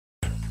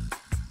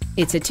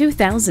It's a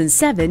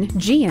 2007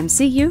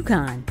 GMC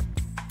Yukon.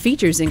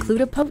 Features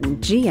include a potent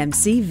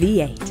GMC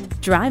V8,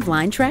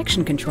 driveline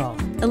traction control,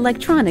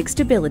 electronic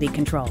stability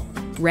control,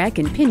 rack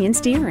and pinion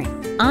steering,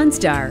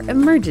 OnStar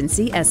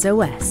emergency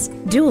SOS,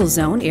 dual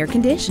zone air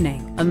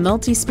conditioning, a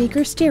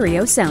multi-speaker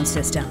stereo sound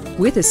system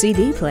with a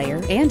CD player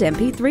and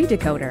MP3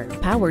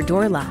 decoder, power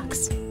door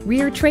locks,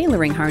 rear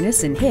trailering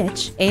harness and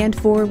hitch, and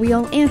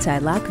four-wheel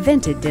anti-lock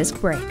vented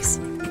disc brakes.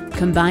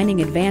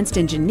 Combining advanced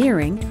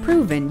engineering,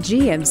 proven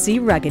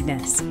GMC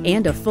ruggedness,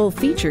 and a full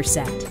feature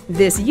set,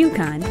 this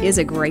Yukon is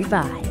a great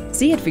buy.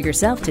 See it for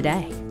yourself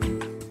today.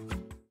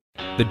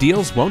 The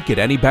deals won't get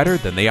any better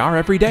than they are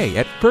every day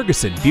at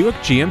Ferguson Buick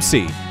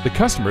GMC. The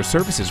customer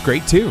service is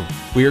great too.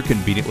 We are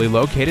conveniently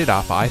located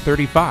off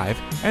I-35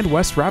 and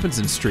West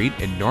Robinson Street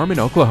in Norman,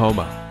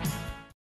 Oklahoma.